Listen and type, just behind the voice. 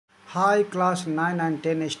Hi class 9 and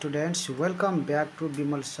 10 students, welcome back to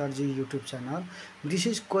Bimal Sarji YouTube channel. This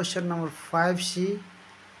is question number 5c,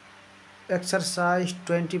 exercise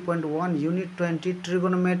 20.1 unit 20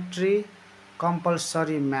 trigonometry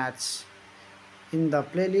compulsory maths. In the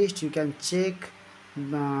playlist you can check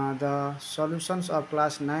the solutions of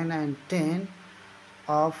class 9 and 10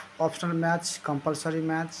 of optional maths, compulsory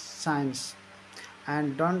maths, science,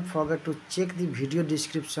 and don't forget to check the video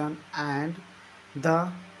description and the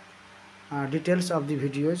details of the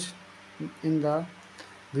videos. In the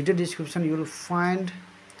video description you will find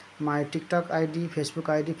my TikTok ID, Facebook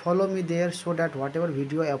ID. Follow me there so that whatever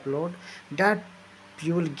video I upload, that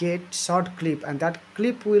you will get short clip, and that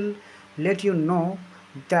clip will let you know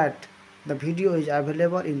that the video is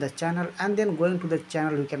available in the channel, and then going to the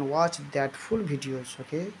channel you can watch that full videos.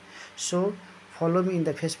 Okay, so follow me in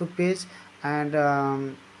the Facebook page,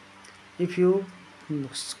 and if you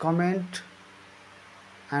comment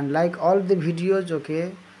and like all the videos,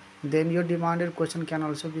 okay, then your demanded question can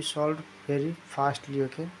also be solved very fastly.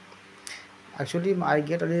 Okay, actually I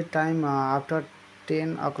get a little time after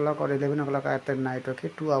 10 o'clock or 11 o'clock at the night.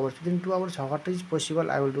 Okay, 2 hours, within 2 hours what is possible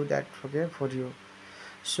I will do that, okay, for you.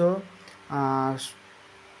 So uh,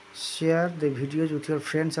 share the videos with your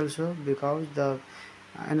friends also, because the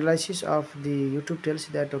analysis of the YouTube tells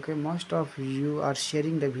that, okay, most of you are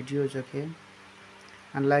sharing the videos, okay,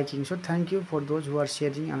 and liking. So thank you for those who are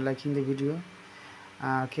sharing and liking the video.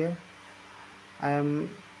 Okay, I am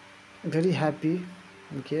very happy,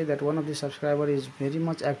 okay, that one of the subscriber is very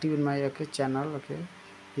much active in my, okay, channel. Okay,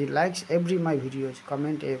 he likes every my videos,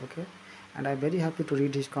 comment, okay, and I'm very happy to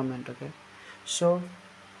read his comment. Okay, so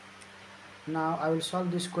now I will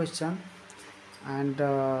solve this question. And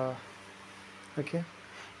okay,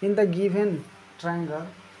 in the given triangle,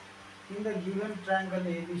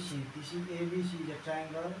 ABC, this is ABC is a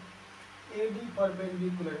triangle. AD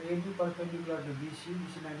perpendicular to BC,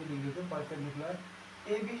 this is 90 degree to perpendicular.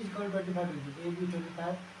 AB is equal to 25 degrees, AB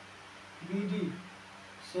 25, BD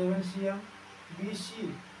 7 cm, BC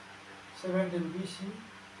 17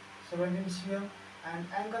 cm, and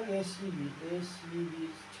angle ACB is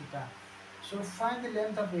theta. So find the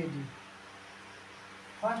length of AD.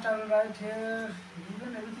 First I will write here,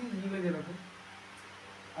 given everything is given there, okay.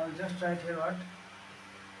 I will just write here what?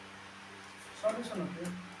 Solution, okay.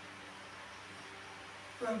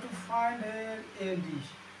 We have to find here AD.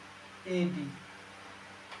 You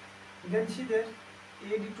can see that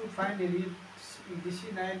AD, to find AD, this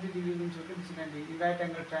is 90 degree means, okay, this is 90 degree, right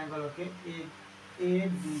angle triangle, okay,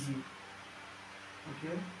 ADB,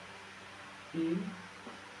 okay, in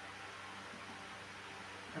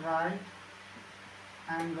right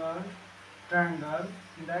angle triangle,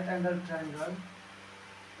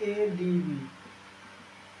 ADB,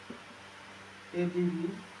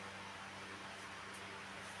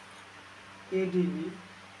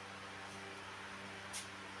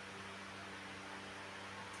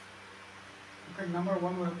 okay, number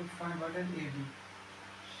one we have to find what is AD.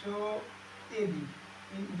 So AD in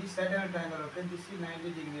this right angle triangle, okay, this is 90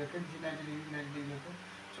 degree, okay, this is 90 degree, okay.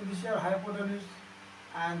 So this is our hypotenuse,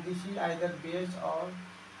 and this is either base or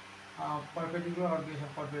perpendicular or base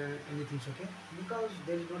of perpendicular, anything, okay, because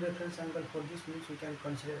there is no reference angle for this, means we can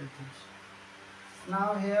consider anything.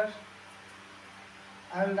 Now here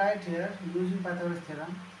I will write here using Pythagoras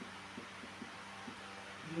theorem.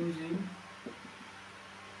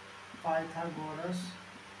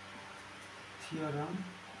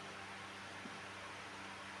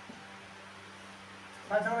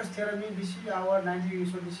 Pythagoras theorem means this is our 90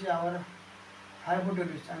 degrees, so this is our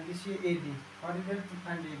hypotenuse, and this is AD. What is that? To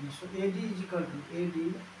find AD. So AD is equal to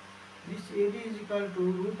this AD is equal to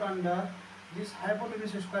root under this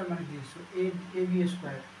hypotenuse square minus this. So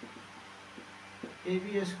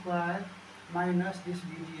AB square minus this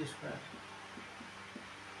BD square.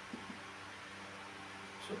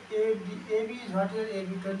 So AB is what here? AB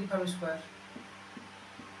 25 square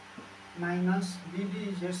minus BD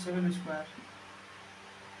is here 7 square.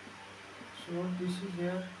 So this is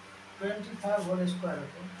here 25 whole square,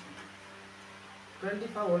 okay.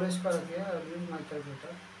 25 whole square, okay. I will use my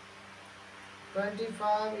calculator.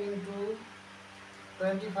 25 into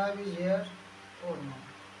 25 is here, oh no,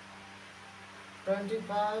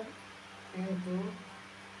 25 into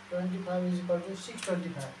 25 is equal to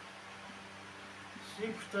 625.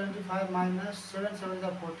 625 minus 7 7 is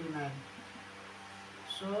 49.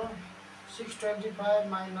 So 625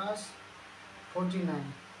 minus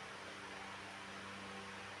 49,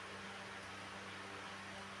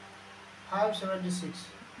 576.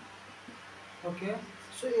 Okay,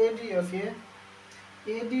 so AD, okay,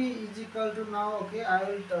 AD is equal to, now, okay, I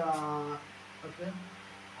will okay,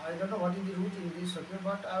 I don't know what is the root in this, okay,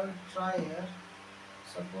 but I will try here.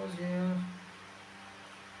 Suppose here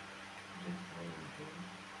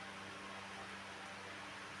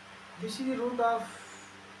this is the root of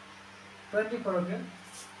 24, okay.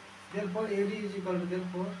 Therefore AD is equal to,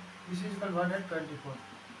 therefore this is equal to what at 24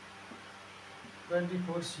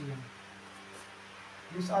 cm.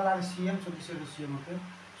 This all are cm, so this is cm, okay.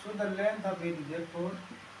 So the length of AD, therefore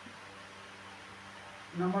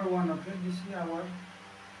number 1, okay, this is our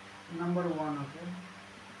number 1, okay.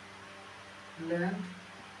 Length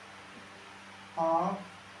of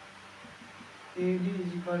AD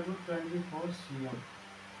is equal to 24 cm.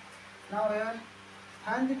 Now here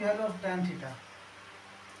find the value of tan theta.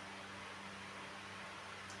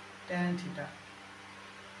 Tan theta.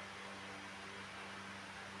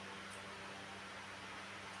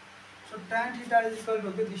 So tan theta is equal to,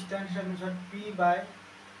 okay, this tan theta means what? P by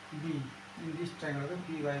B in this triangle, okay,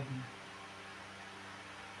 P by B.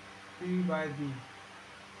 P by B.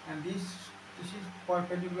 And this is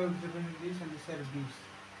perpendicular between this and this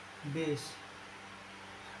is base.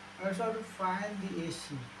 I also have to find the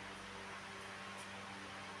AC.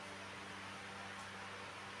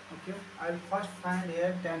 Okay, I'll first find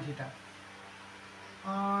here tan theta.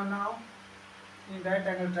 Now in right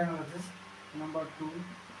angle triangle, okay, number 2,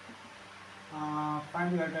 find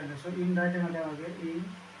the right angle. So in right angle triangle, okay, in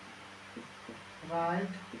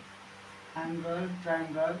right angle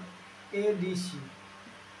triangle ADC,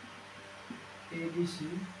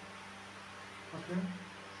 okay,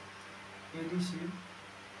 ADC,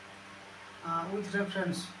 with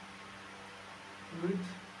reference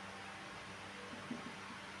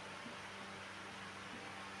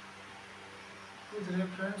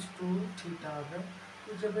to theta, okay,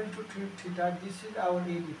 with reference to theta, this is our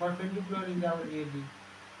AD, perpendicular is our AD,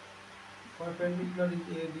 perpendicular is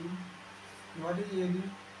AD. What is AD?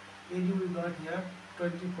 AD we got here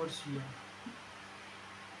 24 cm.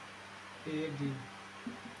 AD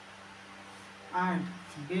and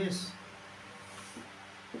base,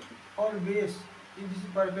 or base, if this is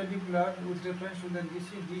perpendicular with reference to the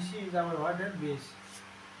DC is our what? Base,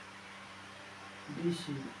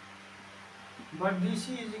 DC. But DC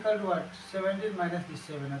is equal to what? 17 minus this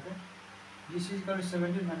 7, okay? DC is equal to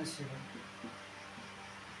 17 minus 7.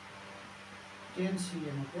 10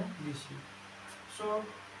 cm, okay? DC. So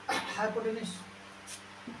hypotenuse,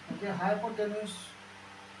 okay, hypotenuse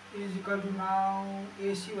is equal to, now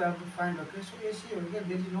AC we have to find, okay. So AC, okay,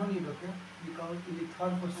 there is no need, okay, because in the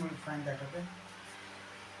third question we will find that, okay.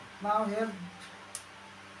 Now here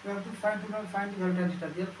we have to find the value tan theta.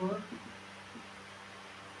 Therefore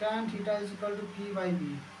tan theta is equal to P by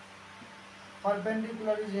B.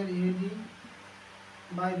 Perpendicular is here AD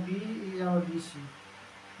by B is our DC.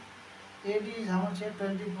 AD is how much here?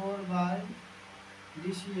 24 by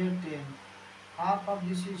DC here 10. Half of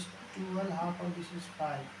this is 12, half of this is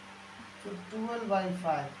 5. So 12 by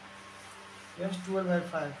 5. Yes, 12 by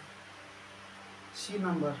 5. C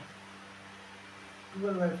number.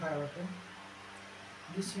 12 by 5, okay.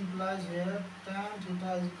 This implies here tan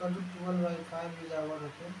theta is equal to 12 by 5 is our,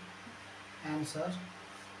 okay, answer.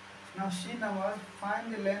 Now C number,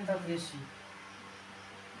 find the length of AC.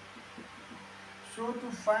 So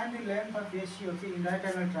to find the length of AC, okay, in right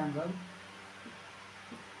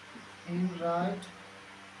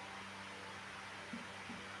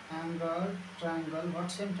angle triangle,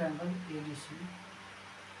 what same triangle?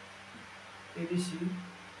 ADC,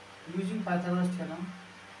 using Pythagoras theorem.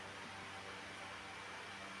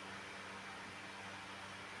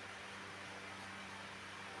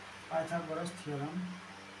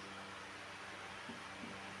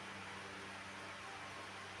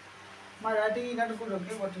 My writing is not good,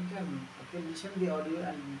 okay, but you can, okay, listen the audio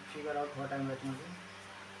and figure out what I am writing, okay.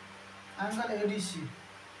 Angle ADC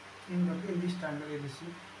in this triangle ADC.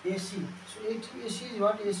 AC. So AC is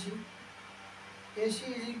what? AC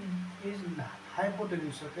is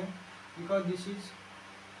hypotenuse, okay, because this is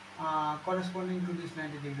corresponding to this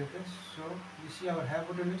 90 degree, okay. So this is our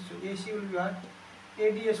hypotenuse. So AC will be what?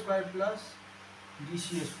 AD square plus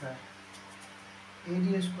DC square.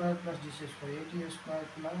 AD square plus DC square. AD square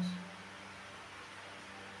plus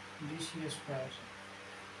DC square.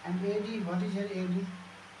 And AD, what is here AD?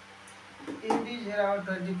 AD is here our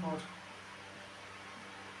 24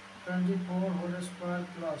 whole square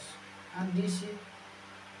plus, and DC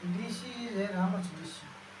is here how much?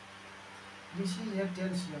 DC is here 10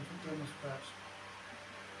 cm, so 10 square.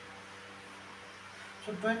 So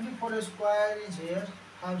 24 square is here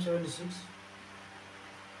 576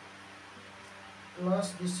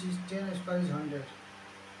 plus this is 10 square is 100.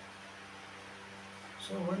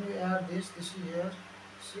 So when we add this is here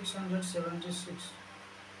 676,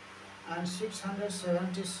 and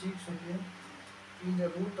 676, okay, is the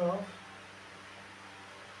root of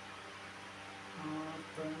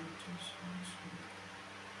 26.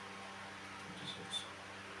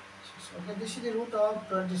 Okay, this is the root of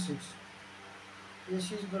 26. AC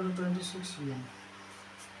is equal to 26 here.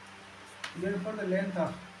 Therefore, the length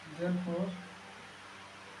of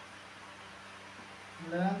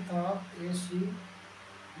length of AC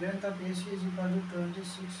is equal to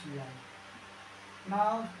 26 here.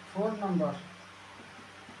 Now, phone number.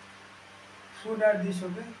 So that this,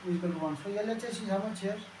 okay, is equal to 1. So LHS is how much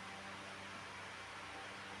here?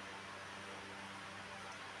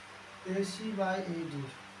 AC by AD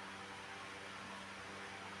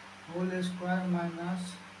whole square minus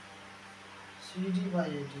CD by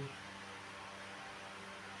AD.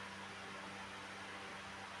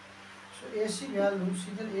 So AC value,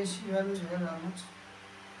 see the AC value is here how much?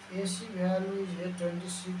 AC value is here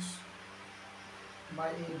 26 by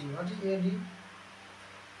AD. What is AD?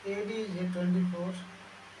 AD is here 24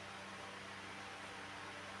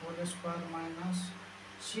 whole square minus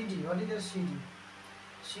CD. What is the CD?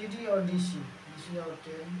 CD or DC? This is our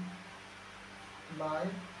 10 by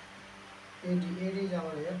AD. AD is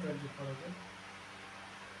our here 24, okay?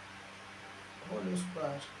 Whole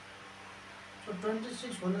square. So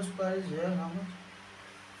 26 whole square is here how much?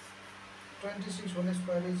 26 whole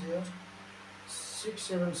square is here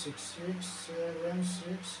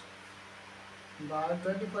 676 by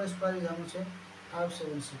 24 square is how much?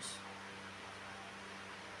 576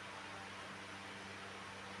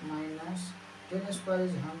 minus 10 square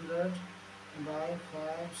is 100 by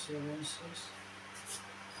 576.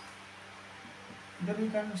 Then we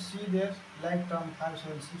can see there like term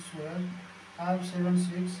 576 where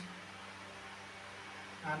 576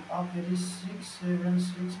 and up here is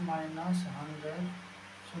 676 minus 100.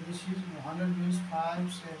 So this is 100 means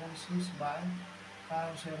 576 by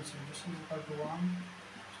 576. This is equal to 1.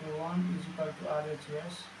 So 1 is equal to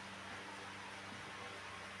RHS.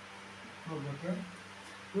 Okay.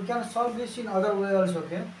 We can solve this in other way also.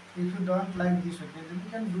 Okay. If you don't like this, okay, then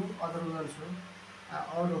we can do other way also.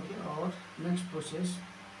 Or next process.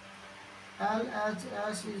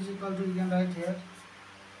 LHS is equal to, you can write here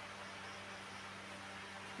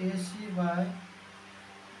AC by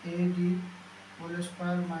AD whole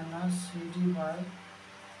square minus CD by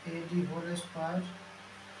AD whole square.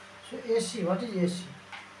 So AC, what is AC?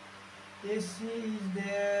 AC is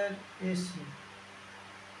there, AC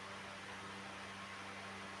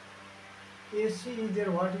is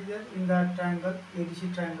there, what is there in that triangle,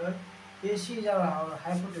 ADC triangle? AC is our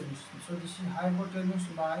hypotenuse. So this is hypotenuse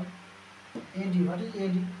by AD. What is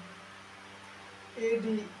AD? AD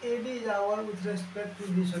is our with respect to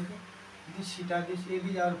this, okay? This theta, this AD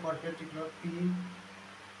is our perpendicular P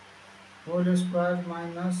whole square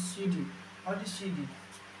minus CD. What is CD?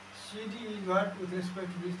 CD is what with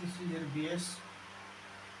respect to this? This is your base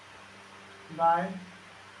by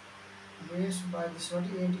this, what is AD?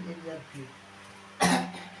 AD is P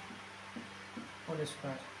whole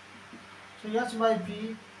square. So H by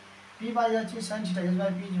P by H is sin theta, H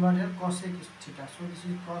by P is what here? Cosec theta. So this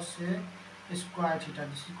is cosec square theta.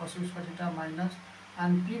 This is cosec square theta minus,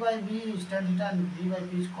 and P by B is tan theta and V by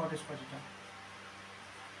P is cot square theta.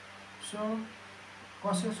 So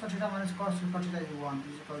cosec square theta minus cos square theta is 1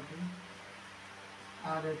 is equal to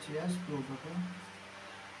RHS proved.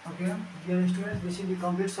 Okay, dear students, this is the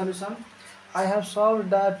complete solution. I have solved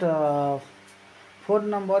that phone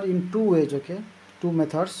number in 2 ways. Okay, 2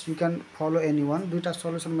 methods. You can follow any one. दुईटा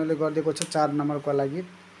solution मैले गरिदिएको छ 4 नम्बरको लागि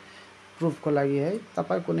प्रुफको लागि है.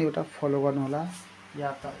 तपाई कुनै एउटा फलो गर्नु होला,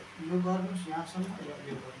 या त यो गर्नुस् यहाँसम्म या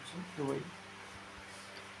यो गर्नुस्, दुवै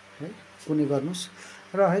है कुनै गर्नुस्.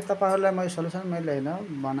 र है तपाईहरुलाई म सल्युसन मैले हैन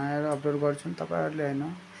बनाएर अपलोड गर्छु. तपाईहरुले हैन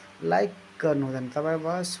लाइक गर्नु हुँदैन. तपाई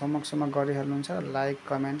बस होमवर्कसम्म गरिहाल्नुहुन्छ, लाइक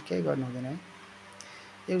कमेन्ट केही गर्नु हुँदैन है.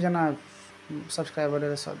 एकजना सब्स्क्राइबर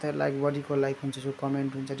र सधैँ लाइक बडीको लाइक हुन्छ, जो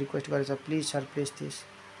कमेन्ट हुन्छ, रिक्वेस्ट गरेछ प्लिज सर प्लिज दिस,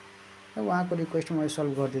 उहाँको रिक्वेस्ट म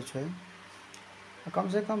सल्भ गर्दैछु है.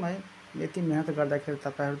 कमसे कम है यति मेहनत गर्दाखेरि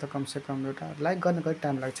तपाईहरु त कमसे कम एउटा लाइक गर्न कति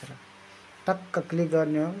टाइम लाग्छ र टक्क क्लिक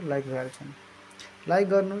गर्ने हो, लाइक भइहाल्छ. लाइक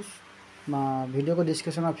गर्नुस्. भिडियोको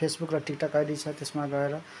डिस्क्रिप्सनमा फेसबुक र टिकटक आइडी छ, त्यसमा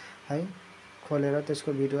गएर है खोलेर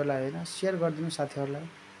त्यसको भिडियोलाई हैन शेयर गरिदिनु साथीहरुलाई.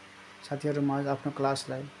 साथीहरु म आफ्नो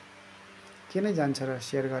क्लासलाई के नै जान्छ र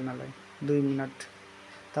शेयर गर्नलाई 2 मिनेट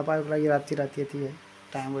तपाईहरुको लागि राति यति है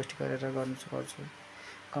टाइम वेस्ट गरेर गर्छु.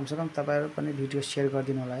 कमसे कम तपाईहरु पनि भिडियो शेयर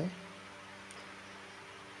गरिदिनु होला है.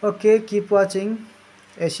 Okay, keep watching.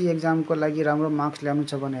 AC exam को लागि राम्रो मार्क्स ल्याउनु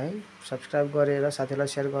छ भने है सब्स्क्राइब गरेर साथीहरुलाई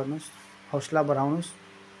शेयर गर्नुस्, हौसला बढाउनुस्.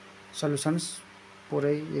 सल्युसन्स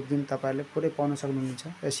पुरै एक दिन तपाईहरुले पुरै पाउन सक्नुहुन्छ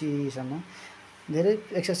एसी सम्म. धेरै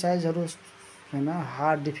एक्सरसाइजहरू हैन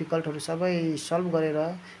हार्ड डिफिकल्टहरू सबै सल्भ गरेर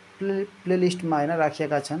प्लेलिस्टमा हैन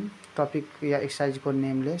राखिएका छन्। टपिक या एक्सरसाइजको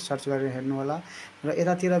नेमले सर्च गरेर हेर्नु होला र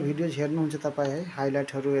यतातिर भिडियोज हेर्नुहुन्छ तपाईँ है।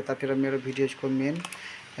 हाइलाइटहरू यतातिर मेरो भिडियोजको मेन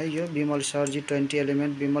है यो विमल सरजी 20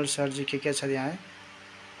 एलिमेन्ट, विमल सरजी के छ यहाँ है,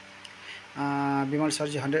 विमल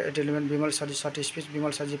सरजी 108 एलिमेन्ट, विमल सरजी सर्ट स्पिच,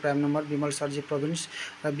 विमल सरजी प्राइम नम्बर, विमल सरजी प्रोभिन्स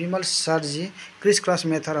र विमल सरजी क्रिस क्रस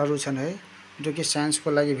मेथडहरू छन् है, जो कि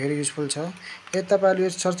साइन्सको लागि भेरी युजफुल छ। यदि तपाईहरुले यो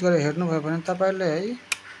सर्च गरेर हेर्नुभयो भने तपाईहरुले है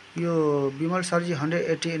यो विमल सरजी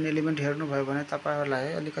 180 एलिमेन्ट हेर्नुभयो भने तपाईहरुलाई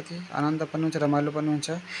है अलिकति आनन्द पनि हुन्छ, रमाइलो पनि हुन्छ।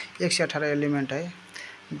 118 एलिमेन्ट है,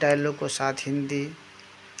 डायलगको साथ हिन्दी,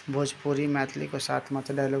 भोजपुरी, मैथिलीको साथमा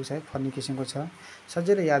चाहिँ डायलग छ है, फनी किसिमको छ,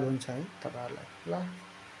 सजिलै याद हुन्छ है तपाईहरुलाई। ल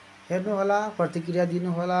हेर्नु होला, प्रतिक्रिया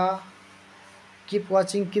दिनु होला। Keep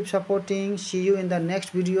watching, keep supporting. See you in the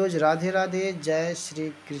next videos. Radhe Radhe, Jai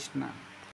Shri Krishna.